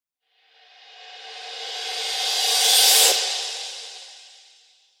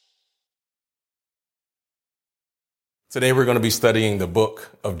Today we're going to be studying the book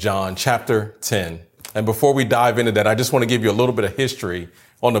of John, chapter 10. And before we dive into that, I just want to give you a little bit of history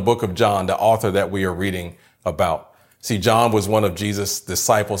on the book of John, the author that we are reading about. See, John was one of Jesus'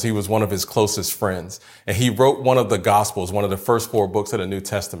 disciples. He was one of his closest friends. And he wrote one of the Gospels, one of the first 4 books of the New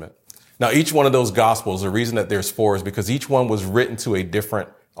Testament. Now, each one of those Gospels, the reason that there's 4 is because each one was written to a different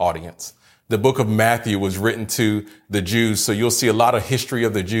audience. The book of Matthew was written to the Jews, so you'll see a lot of history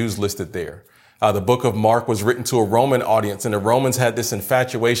of the Jews listed there. The book of Mark was written to a Roman audience, and the Romans had this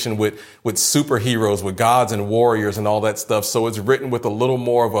infatuation with superheroes, with gods and warriors and all that stuff. So it's written with a little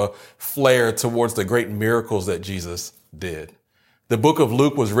more of a flair towards the great miracles that Jesus did. The book of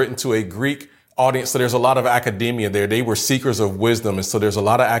Luke was written to a Greek audience. So there's a lot of academia there. They were seekers of wisdom. And so there's a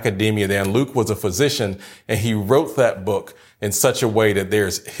lot of academia there. And Luke was a physician, and he wrote that book in such a way that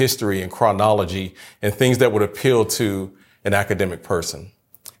there's history and chronology and things that would appeal to an academic person.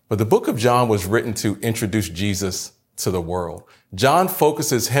 But the book of John was written to introduce Jesus to the world. John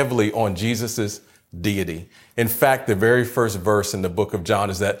focuses heavily on Jesus's deity. In fact, the very first verse in the book of John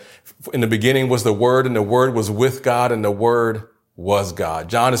is that in the beginning was the Word, and the Word was with God, and the Word was God.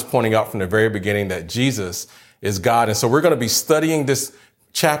 John is pointing out from the very beginning that Jesus is God. And so we're going to be studying this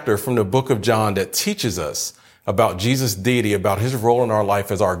chapter from the book of John that teaches us about Jesus' deity, about his role in our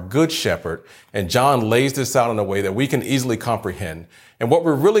life as our good shepherd. And John lays this out in a way that we can easily comprehend. And what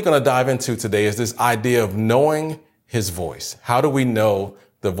we're really going to dive into today is this idea of knowing his voice. How do we know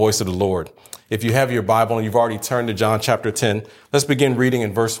the voice of the Lord? If you have your Bible and you've already turned to John chapter 10, let's begin reading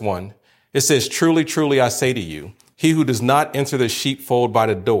in verse 1. It says, "Truly, truly, I say to you, he who does not enter the sheepfold by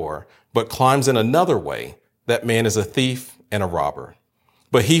the door, but climbs in another way, that man is a thief and a robber.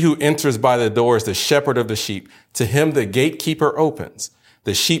 But he who enters by the door is the shepherd of the sheep. To him the gatekeeper opens.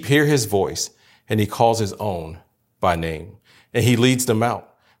 The sheep hear his voice, and he calls his own by name. And he leads them out.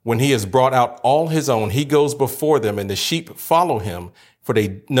 When he has brought out all his own, he goes before them, and the sheep follow him, for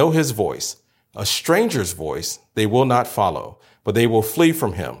they know his voice. A stranger's voice they will not follow, but they will flee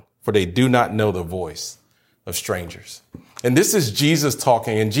from him, for they do not know the voice of strangers." And this is Jesus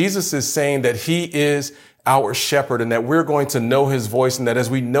talking, and Jesus is saying that he is our shepherd and that we're going to know his voice, and that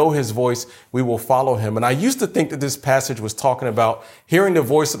as we know his voice, we will follow him. And I used to think that this passage was talking about hearing the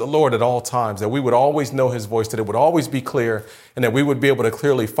voice of the Lord at all times, that we would always know his voice, that it would always be clear, and that we would be able to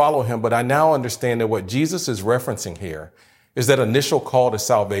clearly follow him. But I now understand that what Jesus is referencing here is that initial call to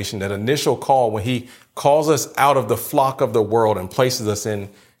salvation, that initial call when he calls us out of the flock of the world and places us in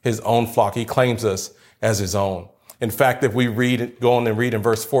his own flock. He claims us as his own. In fact, if we go on and read in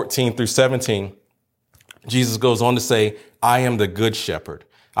verse 14 through 17, Jesus goes on to say, "I am the good shepherd.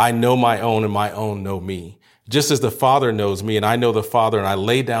 I know my own, and my own know me. Just as the Father knows me, and I know the Father, and I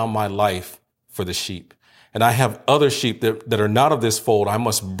lay down my life for the sheep. And I have other sheep that are not of this fold. I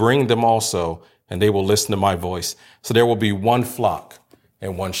must bring them also, and they will listen to my voice. So there will be one flock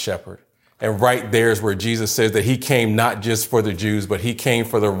and one shepherd." And right there is where Jesus says that he came not just for the Jews, but he came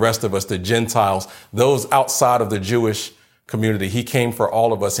for the rest of us, the Gentiles, those outside of the Jewish community. He came for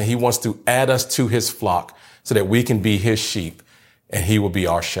all of us, and he wants to add us to his flock so that we can be his sheep and he will be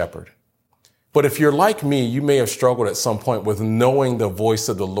our shepherd. But if you're like me, you may have struggled at some point with knowing the voice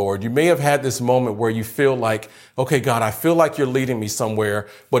of the Lord. You may have had this moment where you feel like, okay, God, I feel like you're leading me somewhere,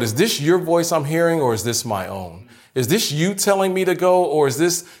 but is this your voice I'm hearing, or is this my own? Is this you telling me to go, or is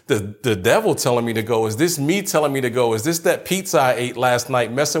this the devil telling me to go? Is this me telling me to go? Is this that pizza I ate last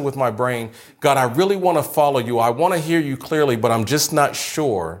night messing with my brain? God, I really want to follow you. I want to hear you clearly, but I'm just not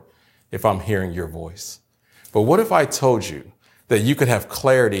sure if I'm hearing your voice. But what if I told you that you could have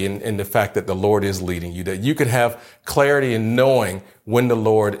clarity in the fact that the Lord is leading you, that you could have clarity in knowing when the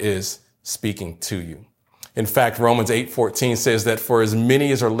Lord is speaking to you? In fact, Romans 8:14 says that for as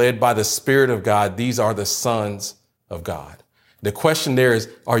many as are led by the Spirit of God, these are the sons of God. The question there is,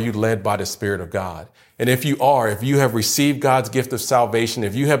 are you led by the Spirit of God? And if you are, if you have received God's gift of salvation,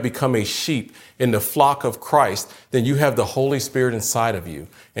 if you have become a sheep in the flock of Christ, then you have the Holy Spirit inside of you,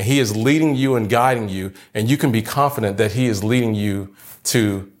 and he is leading you and guiding you, and you can be confident that he is leading you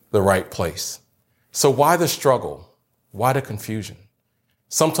to the right place. So why the struggle? Why the confusion?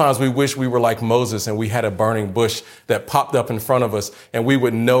 Sometimes we wish we were like Moses and we had a burning bush that popped up in front of us, and we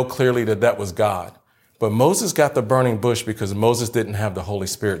would know clearly that that was God. But Moses got the burning bush because Moses didn't have the Holy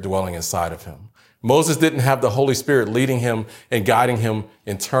Spirit dwelling inside of him. Moses didn't have the Holy Spirit leading him and guiding him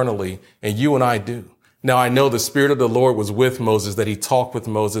internally, and you and I do. Now, I know the Spirit of the Lord was with Moses, that he talked with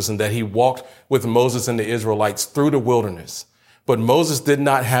Moses, and that he walked with Moses and the Israelites through the wilderness. But Moses did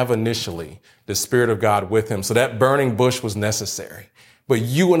not have initially the Spirit of God with him, so that burning bush was necessary. But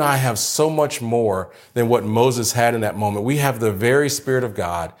you and I have so much more than what Moses had in that moment. We have the very Spirit of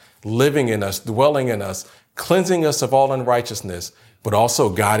God living in us, dwelling in us, cleansing us of all unrighteousness, but also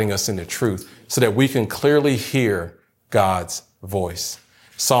guiding us into truth so that we can clearly hear God's voice.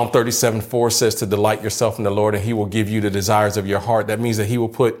 Psalm 37:4 says to delight yourself in the Lord and he will give you the desires of your heart. That means that he will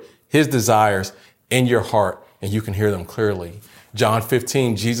put his desires in your heart and you can hear them clearly. John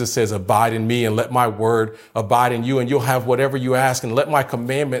 15, Jesus says, abide in me and let my word abide in you and you'll have whatever you ask and let my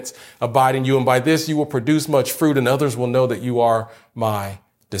commandments abide in you. And by this you will produce much fruit and others will know that you are my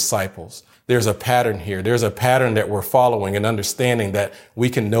disciples. There's a pattern here. There's a pattern that we're following and understanding that we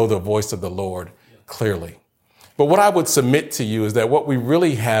can know the voice of the Lord clearly. But what I would submit to you is that what we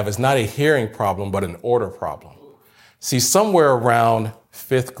really have is not a hearing problem, but an order problem. See, somewhere around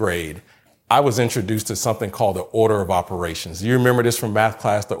 5th grade, I was introduced to something called the order of operations. You remember this from math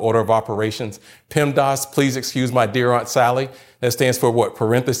class, the order of operations? PEMDAS, please excuse my dear Aunt Sally. That stands for what?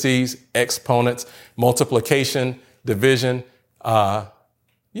 Parentheses, exponents, multiplication, division,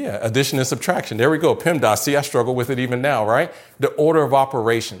 addition and subtraction. There we go. PEMDAS. See, I struggle with it even now, right? The order of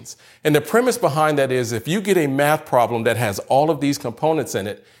operations. And the premise behind that is if you get a math problem that has all of these components in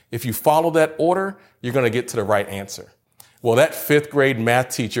it, if you follow that order, you're going to get to the right answer. Well, that 5th grade math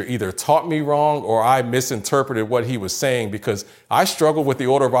teacher either taught me wrong or I misinterpreted what he was saying because I struggled with the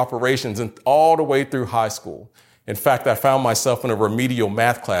order of operations and all the way through high school. In fact, I found myself in a remedial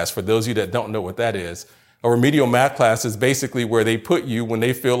math class. For those of you that don't know what that is, a remedial math class is basically where they put you when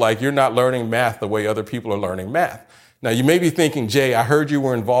they feel like you're not learning math the way other people are learning math. Now, you may be thinking, Jay, I heard you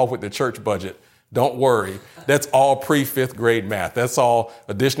were involved with the church budget. Don't worry. That's all pre-5th grade math. That's all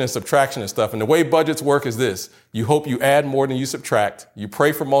addition and subtraction and stuff. And the way budgets work is this. You hope you add more than you subtract. You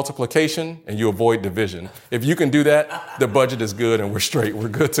pray for multiplication and you avoid division. If you can do that, the budget is good and we're straight. We're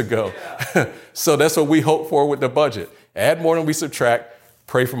good to go. So that's what we hope for with the budget. Add more than we subtract,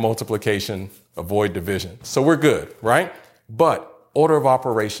 pray for multiplication, avoid division. So we're good, right? But order of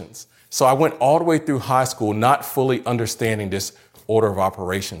operations. So I went all the way through high school not fully understanding this order of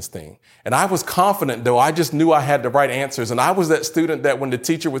operations thing. And I was confident, though. I just knew I had the right answers. And I was that student that when the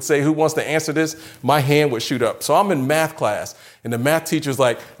teacher would say, who wants to answer this? My hand would shoot up. So I'm in math class and the math teacher's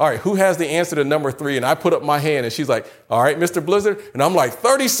like, all right, who has the answer to number 3? And I put up my hand and she's like, all right, Mr. Blizzard. And I'm like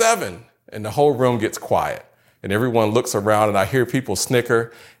 37. And the whole room gets quiet. And everyone looks around and I hear people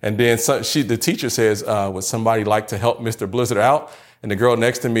snicker. And then the teacher says, would somebody like to help Mr. Blizzard out? And the girl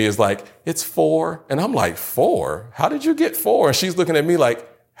next to me is like, it's 4. And I'm like, 4? How did you get 4? And she's looking at me like,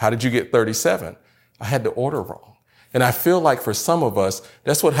 how did you get 37? I had the order wrong. And I feel like for some of us,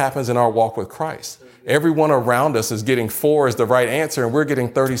 that's what happens in our walk with Christ. Everyone around us is getting 4 as the right answer and we're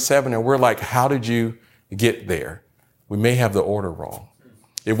getting 37 and we're like, how did you get there? We may have the order wrong.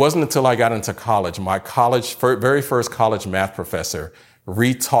 It wasn't until I got into college, my very first college math professor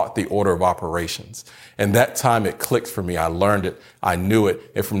retaught the order of operations. And that time it clicked for me. I learned it. I knew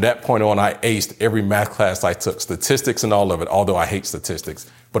it. And from that point on, I aced every math class I took, statistics and all of it, although I hate statistics.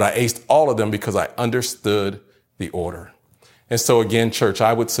 But I aced all of them because I understood the order. And so again, church,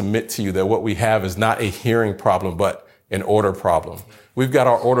 I would submit to you that what we have is not a hearing problem, but an order problem. We've got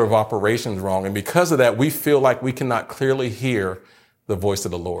our order of operations wrong. And because of that, we feel like we cannot clearly hear the voice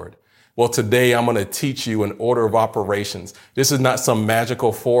of the Lord. Well, today I'm going to teach you an order of operations. This is not some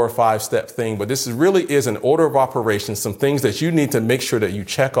magical 4 or 5 step thing, but this really is an order of operations, some things that you need to make sure that you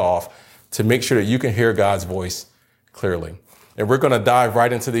check off to make sure that you can hear God's voice clearly. And we're going to dive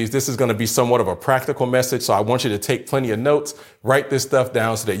right into these. This is going to be somewhat of a practical message. So I want you to take plenty of notes, write this stuff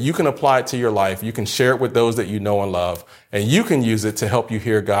down so that you can apply it to your life. You can share it with those that you know and love, and you can use it to help you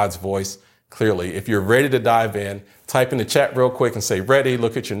hear God's voice clearly. If you're ready to dive in, type in the chat real quick and say ready.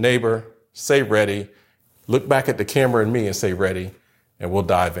 Look at your neighbor, say ready. Look back at the camera and me and say ready, and we'll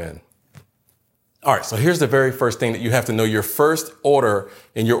dive in. All right, so here's the very first thing that you have to know. Your first order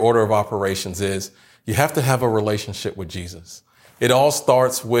in your order of operations is you have to have a relationship with Jesus. It all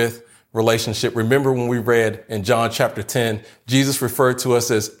starts with relationship. Remember when we read in John chapter 10, Jesus referred to us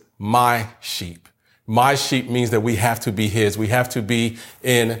as my sheep. My sheep means that we have to be his. We have to be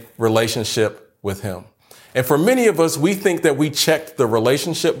in relationship with him. And for many of us, we think that we checked the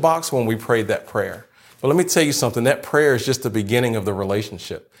relationship box when we prayed that prayer. But let me tell you something. That prayer is just the beginning of the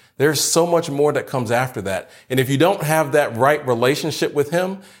relationship. There's so much more that comes after that. And if you don't have that right relationship with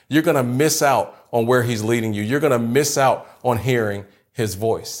him, you're going to miss out on where he's leading you. You're going to miss out on hearing his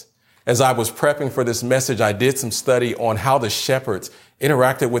voice. As I was prepping for this message, I did some study on how the shepherds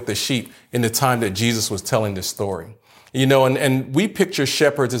interacted with the sheep in the time that Jesus was telling this story. You know, and we picture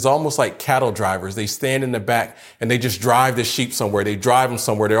shepherds as almost like cattle drivers. They stand in the back and they just drive the sheep somewhere. They drive them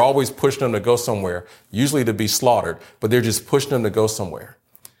somewhere. They're always pushing them to go somewhere, usually to be slaughtered, but they're just pushing them to go somewhere.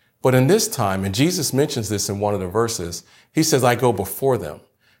 But in this time, and Jesus mentions this in one of the verses, he says, I go before them.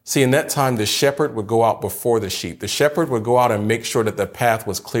 See, in that time, the shepherd would go out before the sheep. The shepherd would go out and make sure that the path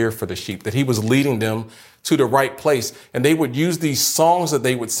was clear for the sheep, that he was leading them to the right place. And they would use these songs that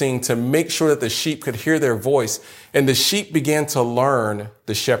they would sing to make sure that the sheep could hear their voice. And the sheep began to learn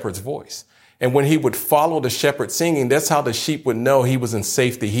the shepherd's voice. And when he would follow the shepherd singing, that's how the sheep would know he was in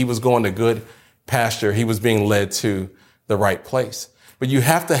safety. He was going to good pasture. He was being led to the right place. But you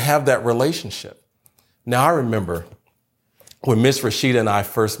have to have that relationship. Now, I remember when Miss Rashida and I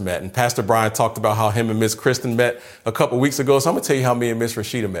first met, and Pastor Brian talked about how him and Miss Kristen met a couple weeks ago. So I'm going to tell you how me and Miss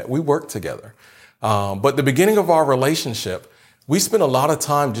Rashida met. We worked together. But the beginning of our relationship, we spent a lot of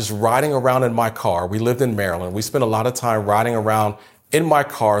time just riding around in my car. We lived in Maryland. We spent a lot of time riding around in my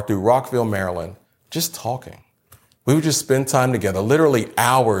car through Rockville, Maryland, just talking. We would just spend time together, literally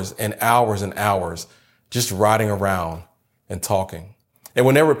hours and hours and hours, just riding around and talking. And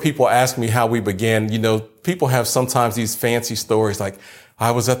whenever people ask me how we began, people have sometimes these fancy stories like,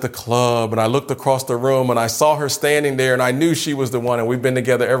 I was at the club and I looked across the room and I saw her standing there and I knew she was the one, and we've been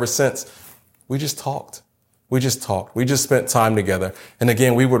together ever since. We just talked. We just spent time together. And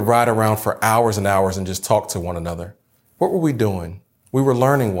again, we would ride around for hours and hours and just talk to one another. What were we doing? We were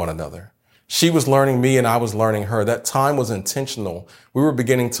learning one another. She was learning me and I was learning her. That time was intentional. We were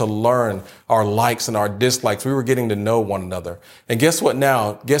beginning to learn our likes and our dislikes. We were getting to know one another. And guess what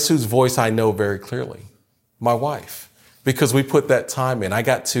now? Guess whose voice I know very clearly? My wife. Because we put that time in. I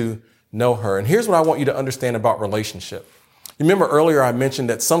got to know her. And here's what I want you to understand about relationship. You remember earlier I mentioned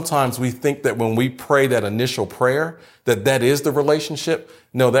that sometimes we think that when we pray that initial prayer, that is the relationship.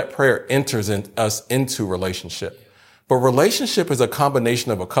 No, that prayer enters us into relationship. But relationship is a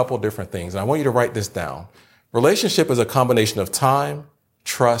combination of a couple different things. And I want you to write this down. Relationship is a combination of time,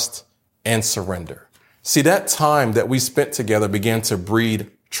 trust, and surrender. See, that time that we spent together began to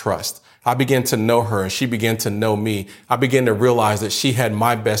breed trust. I began to know her and she began to know me. I began to realize that she had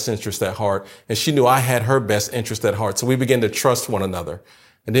my best interest at heart and she knew I had her best interest at heart. So we began to trust one another.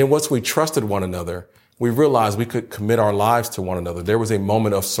 And then once we trusted one another, we realized we could commit our lives to one another. There was a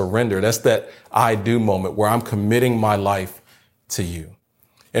moment of surrender. That's that I do moment where I'm committing my life to you.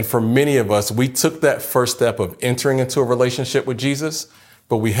 And for many of us, we took that first step of entering into a relationship with Jesus,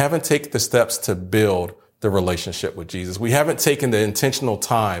 but we haven't taken the steps to build the relationship with Jesus. We haven't taken the intentional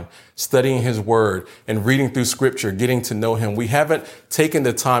time studying his word and reading through scripture, getting to know him. We haven't taken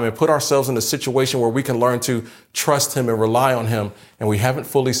the time and put ourselves in a situation where we can learn to trust him and rely on him. And we haven't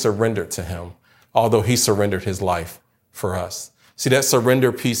fully surrendered to him, although he surrendered his life for us. See, that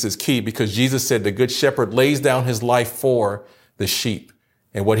surrender piece is key because Jesus said the good shepherd lays down his life for the sheep.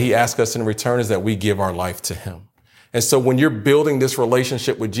 And what he asks us in return is that we give our life to him. And so when you're building this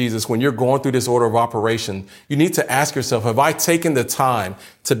relationship with Jesus, when you're going through this order of operation, you need to ask yourself, have I taken the time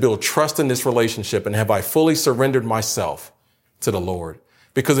to build trust in this relationship? And have I fully surrendered myself to the Lord?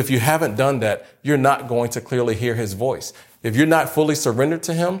 Because if you haven't done that, you're not going to clearly hear his voice. If you're not fully surrendered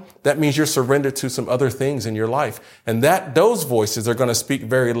to him, that means you're surrendered to some other things in your life. And those voices are going to speak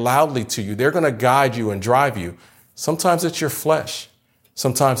very loudly to you. They're going to guide you and drive you. Sometimes it's your flesh.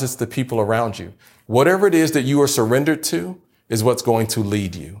 Sometimes it's the people around you. Whatever it is that you are surrendered to is what's going to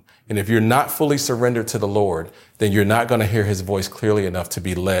lead you. And if you're not fully surrendered to the Lord, then you're not going to hear his voice clearly enough to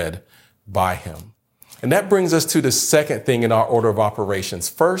be led by him. And that brings us to the second thing in our order of operations.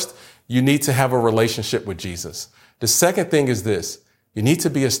 First, you need to have a relationship with Jesus. The second thing is this: you need to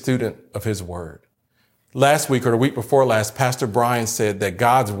be a student of his word. Last week or the week before last, Pastor Brian said that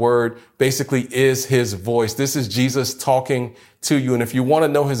God's word basically is his voice. This is Jesus talking to you. And if you want to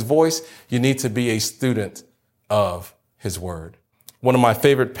know his voice, you need to be a student of his word. One of my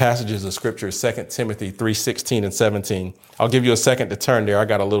favorite passages of scripture is 2 Timothy 3:16 and 17. I'll give you a second to turn there. I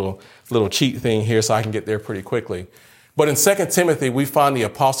got a little cheat thing here so I can get there pretty quickly. But in 2 Timothy, we find the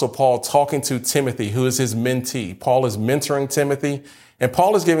apostle Paul talking to Timothy, who is his mentee. Paul is mentoring Timothy, and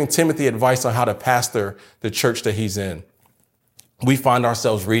Paul is giving Timothy advice on how to pastor the church that he's in. We find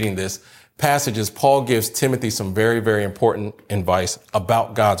ourselves reading this passage as Paul gives Timothy some very, very important advice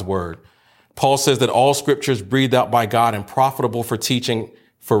about God's word. Paul says that all scripture is breathed out by God and profitable for teaching,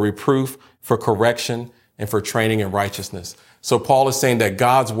 for reproof, for correction, and for training in righteousness. So Paul is saying that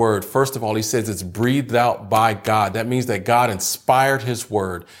God's word, first of all, he says it's breathed out by God. That means that God inspired his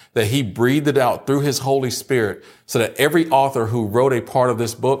word, that he breathed it out through his Holy Spirit so that every author who wrote a part of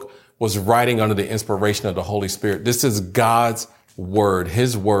this book was writing under the inspiration of the Holy Spirit. This is God's word,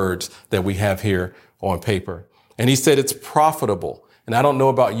 his words that we have here on paper. And he said it's profitable. And I don't know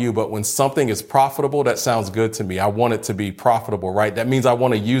about you, but when something is profitable, that sounds good to me. I want it to be profitable, right? That means I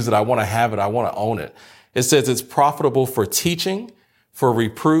want to use it. I want to have it. I want to own it. It says it's profitable for teaching, for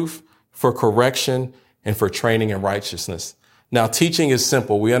reproof, for correction, and for training in righteousness. Now, teaching is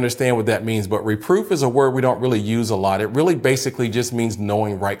simple. We understand what that means, but reproof is a word we don't really use a lot. It really basically just means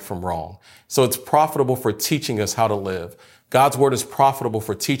knowing right from wrong. So it's profitable for teaching us how to live. God's word is profitable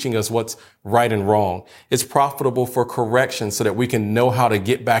for teaching us what's right and wrong. It's profitable for correction so that we can know how to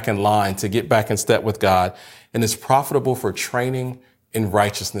get back in line, to get back in step with God. And it's profitable for training in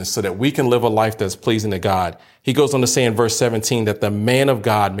righteousness so that we can live a life that's pleasing to God. He goes on to say in verse 17 that the man of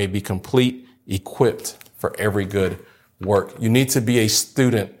God may be complete, equipped for every good work. You need to be a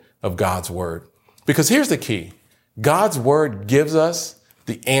student of God's word, because here's the key. God's word gives us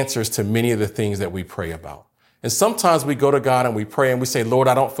the answers to many of the things that we pray about. And sometimes we go to God and we pray and we say, Lord,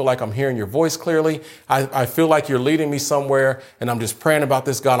 I don't feel like I'm hearing your voice clearly. I feel like you're leading me somewhere and I'm just praying about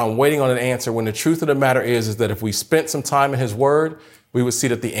this, God. I'm waiting on an answer. When the truth of the matter is that if we spent some time in his word, we would see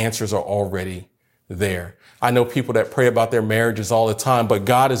that the answers are already there. I know people that pray about their marriages all the time, but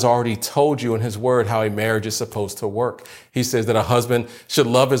God has already told you in his word how a marriage is supposed to work. He says that a husband should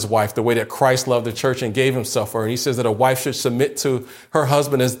love his wife the way that Christ loved the church and gave himself for her. And he says that a wife should submit to her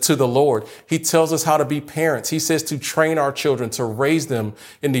husband as to the Lord. He tells us how to be parents. He says to train our children, to raise them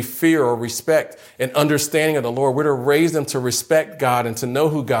in the fear or respect and understanding of the Lord. We're to raise them to respect God and to know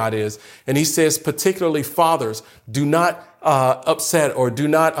who God is. And he says, particularly fathers, do not upset or do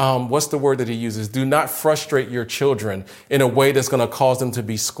not, what's the word that he uses? Do not frustrate your children in a way that's going to cause them to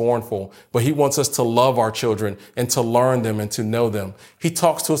be scornful. But he wants us to love our children and to learn them and to know them. He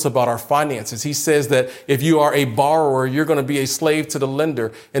talks to us about our finances. He says that if you are a borrower, you're going to be a slave to the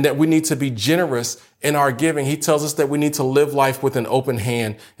lender and that we need to be generous in our giving. He tells us that we need to live life with an open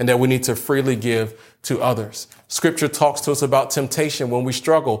hand and that we need to freely give to others. Scripture talks to us about temptation when we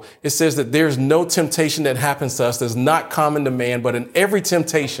struggle. It says that there's no temptation that happens to us that's not common to man, but in every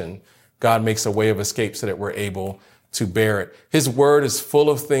temptation, God makes a way of escape so that we're able to bear it. His word is full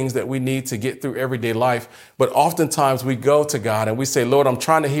of things that we need to get through everyday life. But oftentimes we go to God and we say, Lord, I'm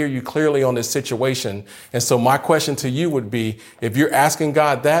trying to hear you clearly on this situation. And so my question to you would be, if you're asking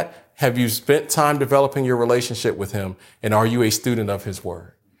God that, have you spent time developing your relationship with him? And are you a student of his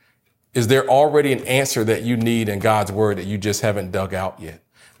word? Is there already an answer that you need in God's word that you just haven't dug out yet?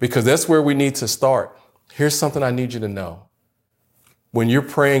 Because that's where we need to start. Here's something I need you to know. When you're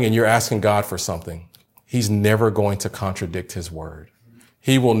praying and you're asking God for something, he's never going to contradict his word.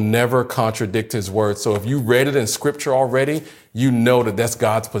 He will never contradict his word. So if you read it in scripture already, you know that that's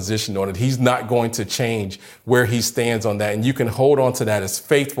God's position on it. He's not going to change where he stands on that. And you can hold on to that as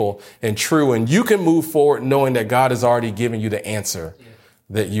faithful and true. And you can move forward knowing that God has already given you the answer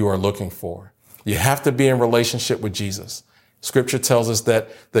that you are looking for. You have to be in relationship with Jesus. Scripture tells us that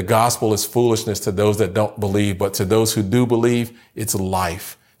the gospel is foolishness to those that don't believe, but to those who do believe, it's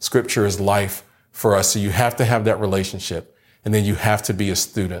life. Scripture is life for us. So you have to have that relationship. And then you have to be a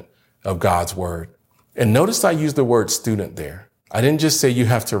student of God's word. And notice I used the word student there. I didn't just say you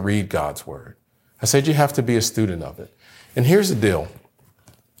have to read God's word. I said you have to be a student of it. And here's the deal.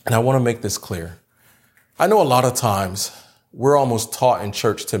 And I want to make this clear. I know a lot of times we're almost taught in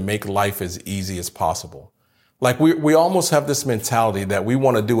church to make life as easy as possible. Like we almost have this mentality that we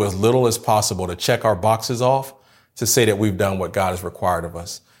want to do as little as possible to check our boxes off to say that we've done what God has required of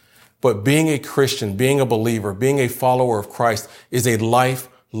us. But being a Christian, being a believer, being a follower of Christ is a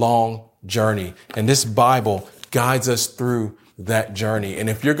lifelong journey. And this Bible guides us through that journey. And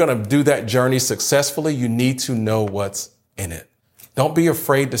if you're going to do that journey successfully, you need to know what's in it. Don't be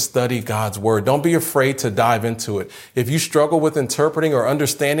afraid to study God's word. Don't be afraid to dive into it. If you struggle with interpreting or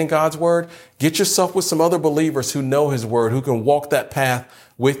understanding God's word, get yourself with some other believers who know his word, who can walk that path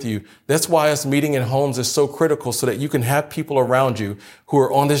with you. That's why us meeting in homes is so critical, so that you can have people around you who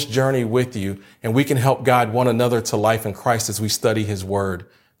are on this journey with you, and we can help guide one another to life in Christ as we study his word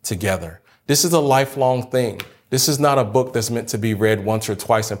together. This is a lifelong thing. This is not a book that's meant to be read once or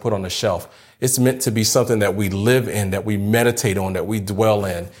twice and put on the shelf. It's meant to be something that we live in, that we meditate on, that we dwell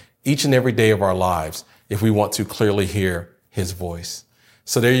in each and every day of our lives if we want to clearly hear his voice.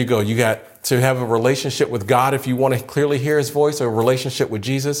 So there you go. You got to have a relationship with God if you want to clearly hear his voice, or a relationship with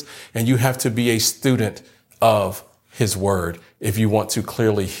Jesus, and you have to be a student of his word if you want to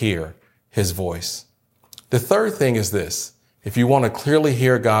clearly hear his voice. The third thing is this. If you want to clearly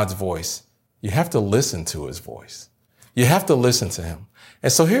hear God's voice, you have to listen to his voice. You have to listen to him.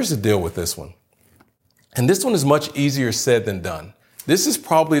 And so here's the deal with this one. And this one is much easier said than done. This is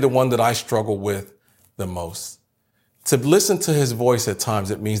probably the one that I struggle with the most. To listen to his voice at times,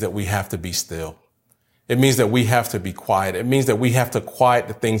 it means that we have to be still. It means that we have to be quiet. It means that we have to quiet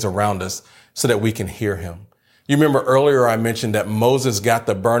the things around us so that we can hear him. You remember earlier I mentioned that Moses got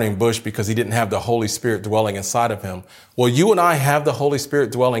the burning bush because he didn't have the Holy Spirit dwelling inside of him. Well, you and I have the Holy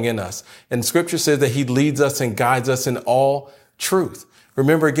Spirit dwelling in us. And scripture says that he leads us and guides us in all truth.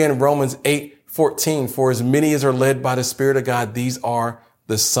 Remember again, Romans 8:14, for as many as are led by the Spirit of God, these are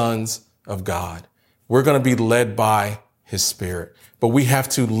the sons of God. We're going to be led by his Spirit, but we have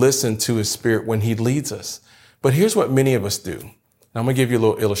to listen to his Spirit when he leads us. But here's what many of us do. And I'm going to give you a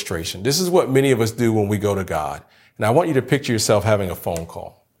little illustration. This is what many of us do when we go to God. And I want you to picture yourself having a phone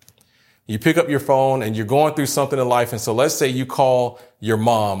call. You pick up your phone and you're going through something in life. And so let's say you call your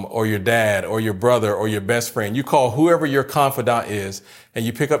mom or your dad or your brother or your best friend. You call whoever your confidant is and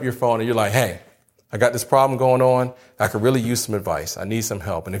you pick up your phone and you're like, hey, I got this problem going on. I could really use some advice. I need some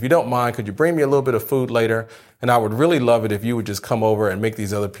help. And if you don't mind, could you bring me a little bit of food later? And I would really love it if you would just come over and make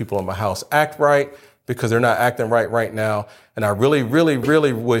these other people in my house act right, because they're not acting right now. And I really, really,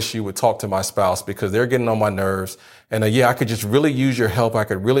 really wish you would talk to my spouse because they're getting on my nerves. And yeah, I could just really use your help. I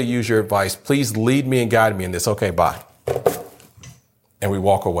could really use your advice. Please lead me and guide me in this. Okay, bye. And we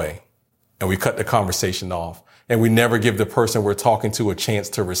walk away and we cut the conversation off. And we never give the person we're talking to a chance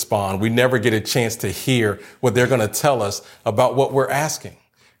to respond. We never get a chance to hear what they're going to tell us about what we're asking.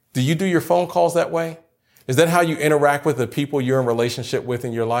 Do you do your phone calls that way? Is that how you interact with the people you're in relationship with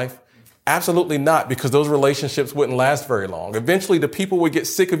in your life? Absolutely not, because those relationships wouldn't last very long. Eventually, the people would get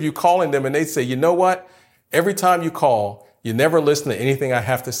sick of you calling them and they'd say, you know what? Every time you call, you never listen to anything I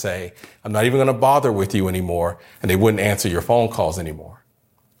have to say. I'm not even going to bother with you anymore. And they wouldn't answer your phone calls anymore.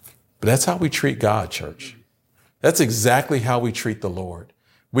 But that's how we treat God, church. That's exactly how we treat the Lord.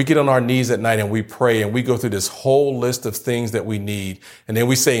 We get on our knees at night and we pray and we go through this whole list of things that we need. And then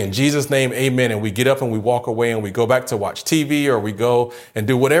we say, in Jesus' name, amen. And we get up and we walk away and we go back to watch TV or we go and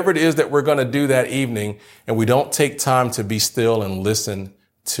do whatever it is that we're going to do that evening. And we don't take time to be still and listen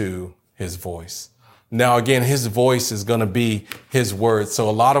to his voice. Now, again, his voice is going to be his word. So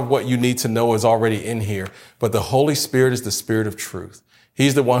a lot of what you need to know is already in here. But the Holy Spirit is the Spirit of truth.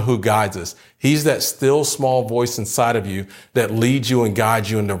 He's the one who guides us. He's that still small voice inside of you that leads you and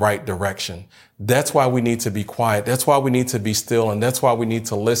guides you in the right direction. That's why we need to be quiet. That's why we need to be still. And that's why we need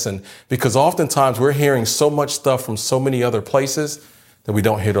to listen, because oftentimes we're hearing so much stuff from so many other places that we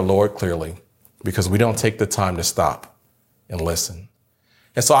don't hear the Lord clearly because we don't take the time to stop and listen.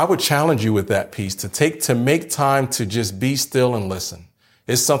 And so I would challenge you with that piece to make time to just be still and listen.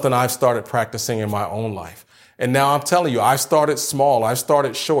 It's something I've started practicing in my own life. And now I'm telling you, I've started small. I've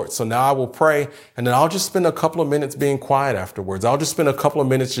started short. So now I will pray and then I'll just spend a couple of minutes being quiet afterwards. I'll just spend a couple of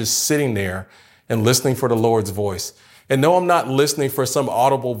minutes just sitting there and listening for the Lord's voice. And no, I'm not listening for some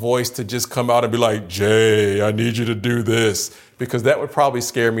audible voice to just come out and be like, Jay, I need you to do this, because that would probably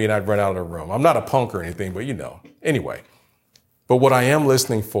scare me and I'd run out of the room. I'm not a punk or anything, but anyway. But what I am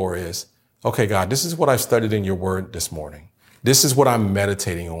listening for is, okay, God, this is what I've studied in your word this morning. This is what I'm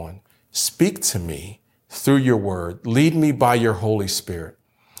meditating on. Speak to me through your word. Lead me by your Holy Spirit.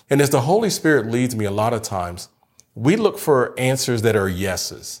 And as the Holy Spirit leads me, a lot of times we look for answers that are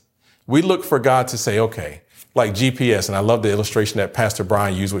yeses. We look for God to say, okay, like GPS. And I love the illustration that Pastor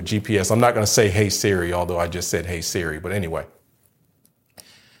Brian used with GPS. I'm not going to say, hey, Siri, although I just said, hey, Siri. But anyway,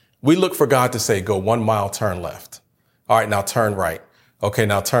 we look for God to say, go 1 mile, turn left. All right, now turn right. Okay,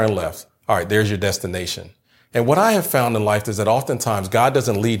 now turn left. All right, there's your destination. And what I have found in life is that oftentimes God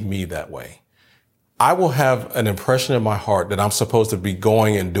doesn't lead me that way. I will have an impression in my heart that I'm supposed to be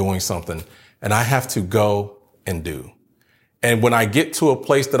going and doing something, and I have to go and do. And when I get to a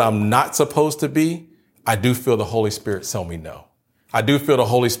place that I'm not supposed to be, I do feel the Holy Spirit tell me no. I do feel the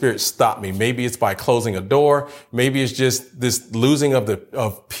Holy Spirit stop me. Maybe it's by closing a door. Maybe it's just this losing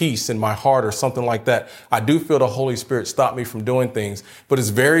of peace in my heart or something like that. I do feel the Holy Spirit stop me from doing things, but it's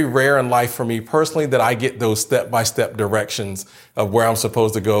very rare in life for me personally that I get those step-by-step directions of where I'm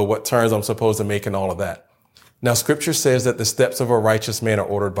supposed to go, what turns I'm supposed to make and all of that. Now, scripture says that the steps of a righteous man are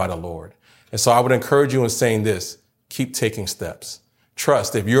ordered by the Lord. And so I would encourage you in saying this, keep taking steps.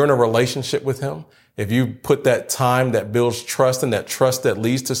 Trust. If you're in a relationship with him, if you put that time that builds trust and that trust that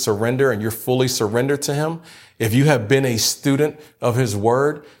leads to surrender and you're fully surrendered to him, if you have been a student of his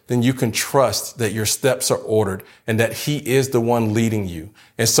word, then you can trust that your steps are ordered and that he is the one leading you.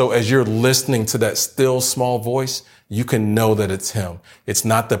 And so as you're listening to that still small voice, you can know that it's him. It's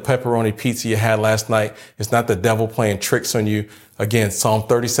not the pepperoni pizza you had last night. It's not the devil playing tricks on you. Again, Psalm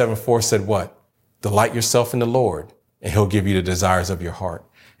 37:4 said what? Delight yourself in the Lord and he'll give you the desires of your heart.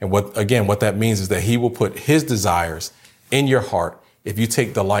 And what that means is that he will put his desires in your heart if you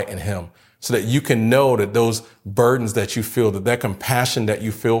take delight in him, so that you can know that those burdens that you feel, that compassion that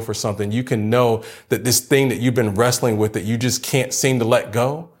you feel for something, you can know that this thing that you've been wrestling with that you just can't seem to let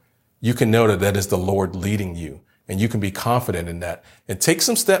go, you can know that that is the Lord leading you And you can be confident in that and take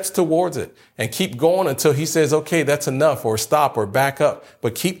some steps towards it and keep going until he says, okay, that's enough, or stop or back up.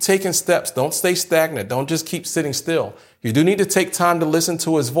 But keep taking steps. Don't stay stagnant. Don't just keep sitting still. You do need to take time to listen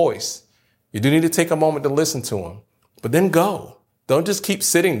to his voice. You do need to take a moment to listen to him, but then go. Don't just keep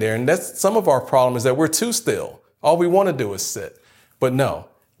sitting there. And that's some of our problem, is that we're too still. All we want to do is sit. But no,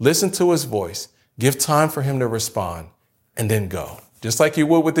 listen to his voice. Give time for him to respond and then go. Just like you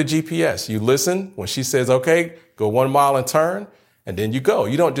would with the GPS. You listen when she says, okay, go 1 mile and turn, and then you go.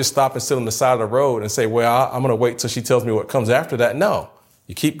 You don't just stop and sit on the side of the road and say, well, I'm going to wait till she tells me what comes after that. No,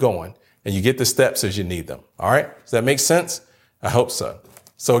 you keep going and you get the steps as you need them. All right. Does that make sense? I hope so.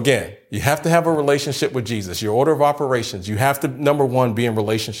 So again, you have to have a relationship with Jesus. Your order of operations, you have to, number one, be in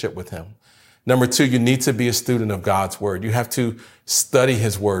relationship with him. Number two, you need to be a student of God's word. You have to study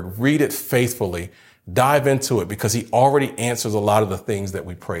his word, read it faithfully, dive into it, because he already answers a lot of the things that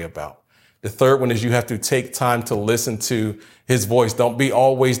we pray about. The third one is you have to take time to listen to his voice. Don't be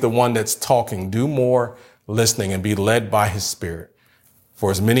always the one that's talking. Do more listening and be led by his spirit. For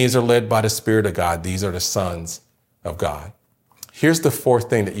as many as are led by the Spirit of God, these are the sons of God. Here's the fourth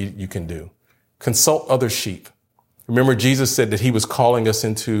thing that you can do. Consult other sheep. Remember, Jesus said that he was calling us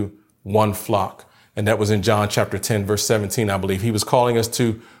into one flock. And that was in John chapter 10, verse 17, I believe. He was calling us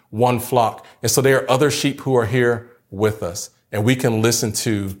to one flock. And so there are other sheep who are here with us, and we can listen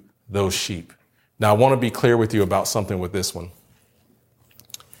to those sheep. Now, I want to be clear with you about something with this one.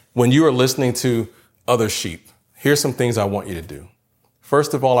 When you are listening to other sheep, here's some things I want you to do.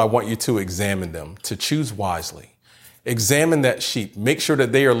 First of all, I want you to examine them, to choose wisely. Examine that sheep. Make sure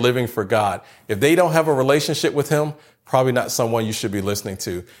that they are living for God. If they don't have a relationship with him, probably not someone you should be listening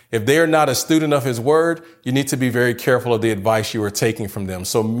to. If they are not a student of his word, you need to be very careful of the advice you are taking from them.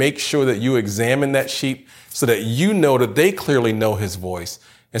 So make sure that you examine that sheep so that you know that they clearly know his voice.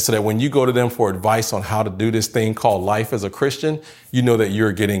 And so that when you go to them for advice on how to do this thing called life as a Christian, you know that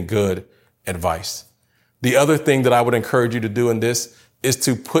you're getting good advice. The other thing that I would encourage you to do in this is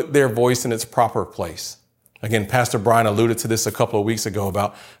to put their voice in its proper place. Again, Pastor Brian alluded to this a couple of weeks ago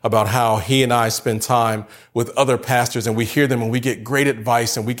about how he and I spend time with other pastors, and we hear them and we get great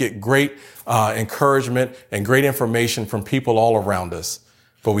advice and we get great encouragement and great information from people all around us.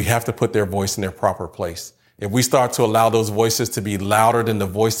 But we have to put their voice in their proper place. If we start to allow those voices to be louder than the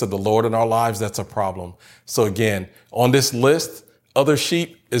voice of the Lord in our lives, that's a problem. So again, on this list, other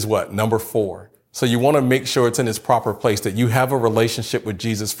sheep is what? Number 4. So you want to make sure it's in its proper place, that you have a relationship with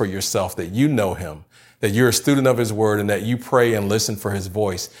Jesus for yourself, that you know him, that you're a student of his word, and that you pray and listen for his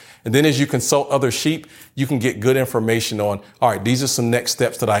voice. And then as you consult other sheep, you can get good information on, all right, these are some next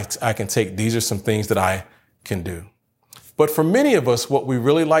steps that I can take. These are some things that I can do. But for many of us, what we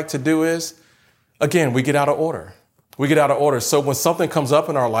really like to do is, again, we get out of order. We get out of order. So when something comes up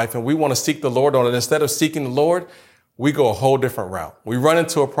in our life and we want to seek the Lord on it, instead of seeking the Lord, we go a whole different route. We run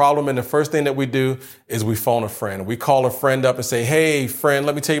into a problem, and the first thing that we do is we phone a friend. We call a friend up and say, hey, friend,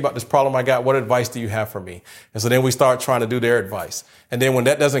 let me tell you about this problem I got. What advice do you have for me? And so then we start trying to do their advice. And then when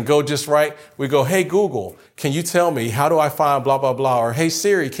that doesn't go just right, we go, hey, Google, can you tell me, how do I find blah, blah, blah? Or hey,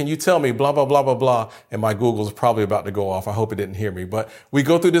 Siri, can you tell me blah, blah, blah, blah, blah? And my Google's probably about to go off. I hope it didn't hear me. But we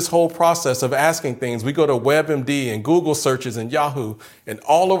go through this whole process of asking things. We go to WebMD and Google searches and Yahoo and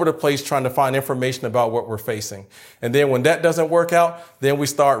all over the place trying to find information about what we're facing. And then when that doesn't work out, then we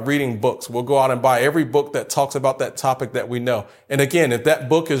start reading books. We'll go out and buy every book that talks about that topic that we know. And again, if that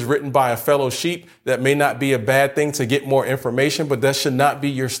book is written by a fellow sheep, that may not be a bad thing to get more information, but that should not be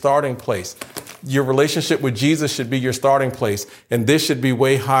your starting place. Your relationship with Jesus should be your starting place. And this should be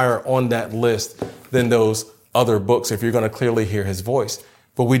way higher on that list than those other books if you're going to clearly hear his voice.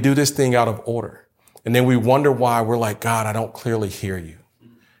 But we do this thing out of order. And then we wonder why we're like, God, I don't clearly hear you.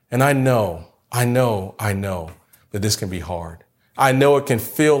 And I know that this can be hard. I know it can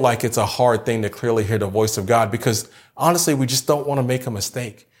feel like it's a hard thing to clearly hear the voice of God, because honestly, we just don't want to make a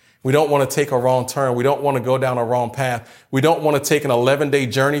mistake. We don't want to take a wrong turn. We don't want to go down a wrong path. We don't want to take an 11-day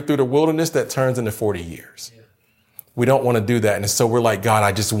journey through the wilderness that turns into 40 years. Yeah. We don't want to do that. And so we're like, God,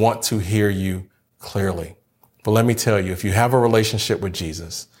 I just want to hear you clearly. But let me tell you, if you have a relationship with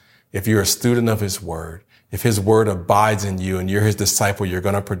Jesus, if you're a student of his word, if his word abides in you and you're his disciple, you're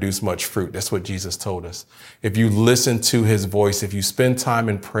going to produce much fruit. That's what Jesus told us. If you listen to his voice, if you spend time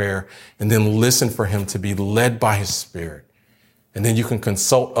in prayer and then listen for him to be led by his spirit, and then you can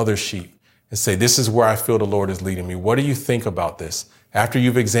consult other sheep and say, this is where I feel the Lord is leading me. What do you think about this? After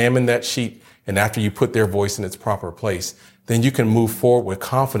you've examined that sheep and after you put their voice in its proper place, then you can move forward with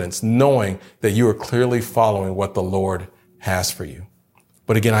confidence, knowing that you are clearly following what the Lord has for you.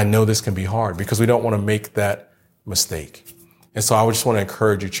 But again, I know this can be hard because we don't want to make that mistake. And so I would just want to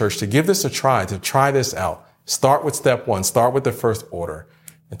encourage you, church, to give this a try, to try this out. Start with step one. Start with the first order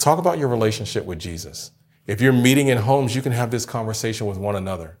and talk about your relationship with Jesus. If you're meeting in homes, you can have this conversation with one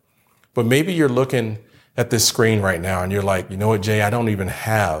another. But maybe you're looking at this screen right now and you're like, you know what, Jay, I don't even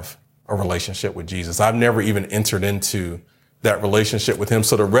have a relationship with Jesus. I've never even entered into that relationship with him.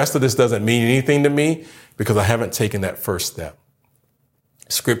 So the rest of this doesn't mean anything to me because I haven't taken that first step.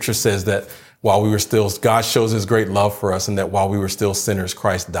 Scripture says that while we were still, God shows his great love for us, and that while we were still sinners,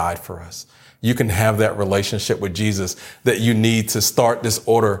 Christ died for us. You can have that relationship with Jesus that you need to start this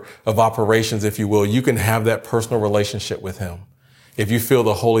order of operations, if you will. You can have that personal relationship with him. If you feel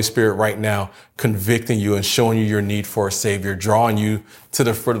the Holy Spirit right now convicting you and showing you your need for a Savior, drawing you to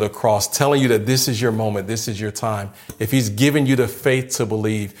the foot of the cross, telling you that this is your moment, this is your time. If he's given you the faith to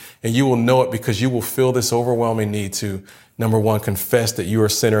believe, and you will know it because you will feel this overwhelming need to, number one, confess that you are a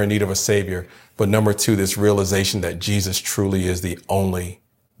sinner in need of a Savior. But number two, this realization that Jesus truly is the only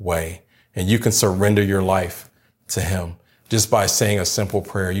way. And you can surrender your life to him just by saying a simple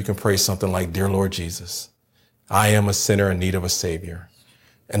prayer. You can pray something like, Dear Lord Jesus, I am a sinner in need of a Savior,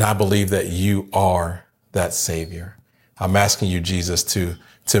 and I believe that you are that Savior. I'm asking you, Jesus,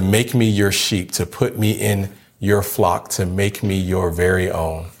 to make me your sheep, to put me in your flock, to make me your very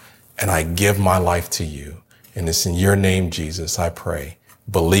own. And I give my life to you. And it's in your name, Jesus, I pray,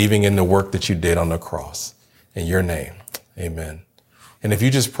 believing in the work that you did on the cross. In your name, amen. And if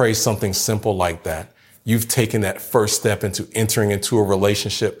you just pray something simple like that, you've taken that first step into entering into a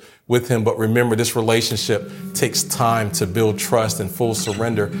relationship with him. But remember, this relationship takes time to build trust and full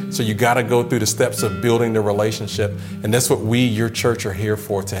surrender. So you got to go through the steps of building the relationship. And that's what we, your church, are here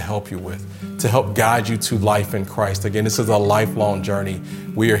for, to help you with, to help guide you to life in Christ. Again, this is a lifelong journey.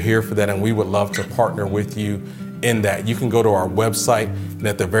 We are here for that, and we would love to partner with you in that. You can go to our website, and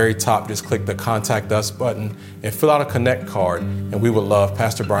at the very top, just click the Contact Us button and fill out a Connect card. And we would love,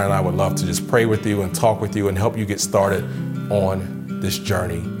 Pastor Brian and I would love to just pray with you and talk with you and help you get started on this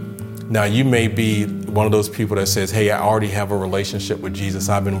journey. Now, you may be one of those people that says, hey, I already have a relationship with Jesus.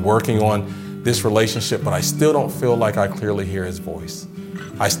 I've been working on this relationship, but I still don't feel like I clearly hear his voice.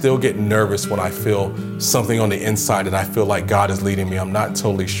 I still get nervous when I feel something on the inside that I feel like God is leading me. I'm not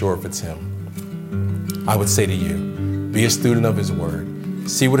totally sure if it's him. I would say to you, be a student of his word.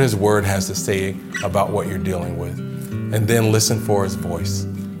 See what his word has to say about what you're dealing with, and then listen for his voice.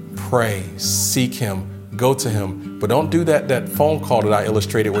 Pray, seek him, go to him, but don't do that phone call that I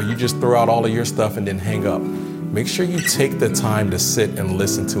illustrated where you just throw out all of your stuff and then hang up. Make sure you take the time to sit and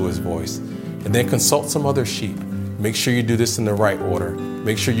listen to his voice, and then consult some other sheep. Make sure you do this in the right order.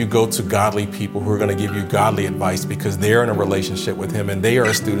 Make sure you go to godly people who are going to give you godly advice, because they're in a relationship with him and they are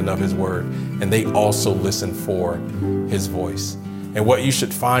a student of his word, and they also listen for his voice. And what you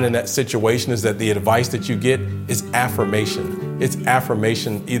should find in that situation is that the advice that you get is affirmation. It's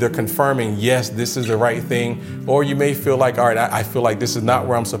affirmation, either confirming, yes, this is the right thing, or you may feel like, all right, I feel like this is not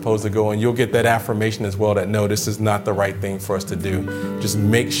where I'm supposed to go. And you'll get that affirmation as well that, no, this is not the right thing for us to do. Just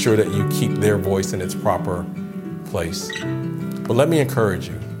make sure that you keep their voice in its proper place. But let me encourage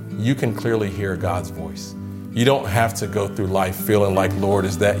you, you can clearly hear God's voice. You don't have to go through life feeling like, Lord,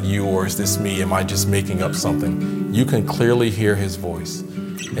 is that you, or is this me? Am I just making up something? You can clearly hear his voice.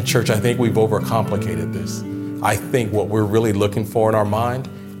 And church, I think we've overcomplicated this. I think what we're really looking for in our mind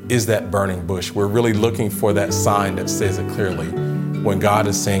is that burning bush. We're really looking for that sign that says it clearly. When God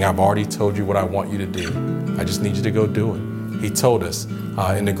is saying, I've already told you what I want you to do. I just need you to go do it. He told us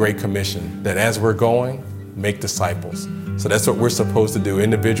in the Great Commission that as we're going, make disciples. So that's what we're supposed to do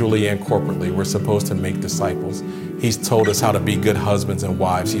individually and corporately. We're supposed to make disciples. He's told us how to be good husbands and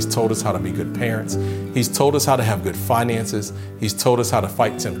wives. He's told us how to be good parents. He's told us how to have good finances. He's told us how to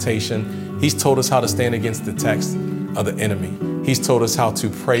fight temptation. He's told us how to stand against the attacks of the enemy. He's told us how to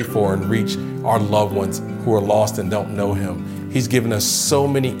pray for and reach our loved ones who are lost and don't know him. He's given us so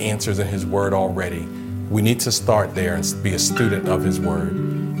many answers in his word already. We need to start there and be a student of his word.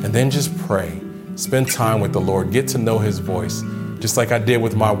 And then just pray. Spend time with the Lord. Get to know his voice. Just like I did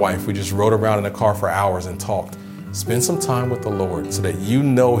with my wife. We just rode around in the car for hours and talked. Spend some time with the Lord so that you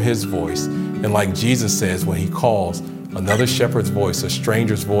know his voice. And like Jesus says, when he calls another shepherd's voice, a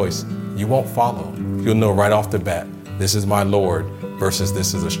stranger's voice, you won't follow. You'll know right off the bat, this is my Lord versus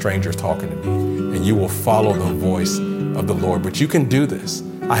this is a stranger talking to me. And you will follow the voice of the Lord. But you can do this.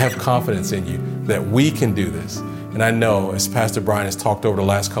 I have confidence in you that we can do this. And I know, as Pastor Brian has talked over the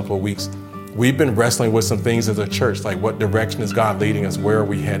last couple of weeks, we've been wrestling with some things as a church, like what direction is God leading us? Where are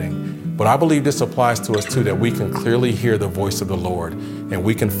we heading? But I believe this applies to us too, that we can clearly hear the voice of the Lord and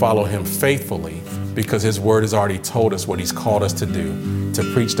we can follow him faithfully because his word has already told us what he's called us to do, to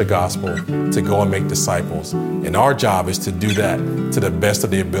preach the gospel, to go and make disciples. And our job is to do that to the best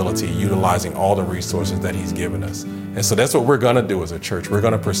of the ability, utilizing all the resources that he's given us. And so that's what we're going to do as a church. We're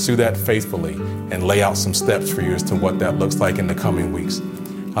going to pursue that faithfully and lay out some steps for you as to what that looks like in the coming weeks.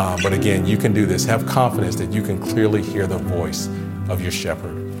 But again, you can do this. Have confidence that you can clearly hear the voice of your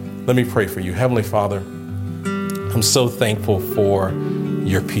shepherd. Let me pray for you. Heavenly Father, I'm so thankful for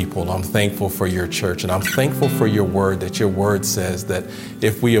your people. I'm thankful for your church, and I'm thankful for your word, that your word says that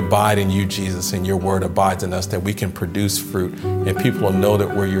if we abide in you, Jesus, and your word abides in us, that we can produce fruit and people will know that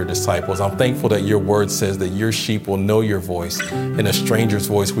we're your disciples. I'm thankful that your word says that your sheep will know your voice, and a stranger's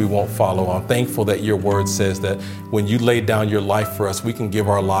voice we won't follow. I'm thankful that your word says that when you lay down your life for us, we can give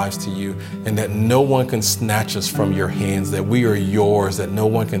our lives to you, and that no one can snatch us from your hands, that we are yours, that no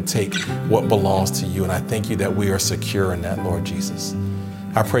one can take what belongs to you. And I thank you that we are secure in that, Lord Jesus.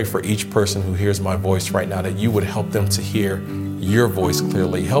 I pray for each person who hears my voice right now, that you would help them to hear your voice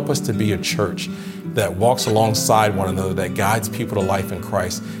clearly. Help us to be a church that walks alongside one another, that guides people to life in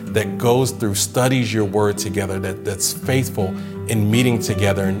Christ, that goes through, studies your word together, that's faithful in meeting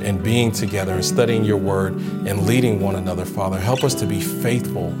together and being together and studying your word and leading one another, Father. Help us to be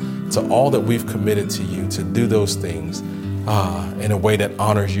faithful to all that we've committed to you, to do those things in a way that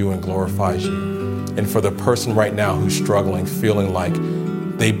honors you and glorifies you. And for the person right now who's struggling, feeling like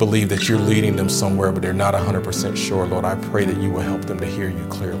they believe that you're leading them somewhere, but they're not 100% sure, Lord, I pray that you will help them to hear you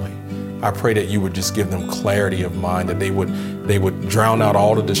clearly. I pray that you would just give them clarity of mind, that they would drown out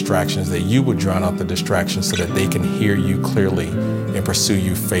all the distractions, that you would drown out the distractions so that they can hear you clearly and pursue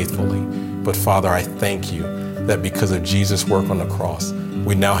you faithfully. But Father, I thank you that because of Jesus' work on the cross,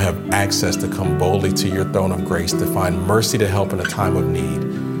 we now have access to come boldly to your throne of grace, to find mercy to help in a time of need,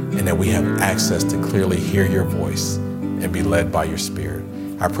 and that we have access to clearly hear your voice and be led by your Spirit.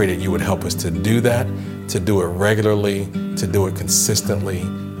 I pray that you would help us to do that, to do it regularly, to do it consistently,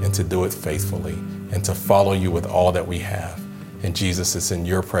 and to do it faithfully, and to follow you with all that we have. And Jesus, it's in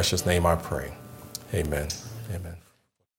your precious name I pray. Amen.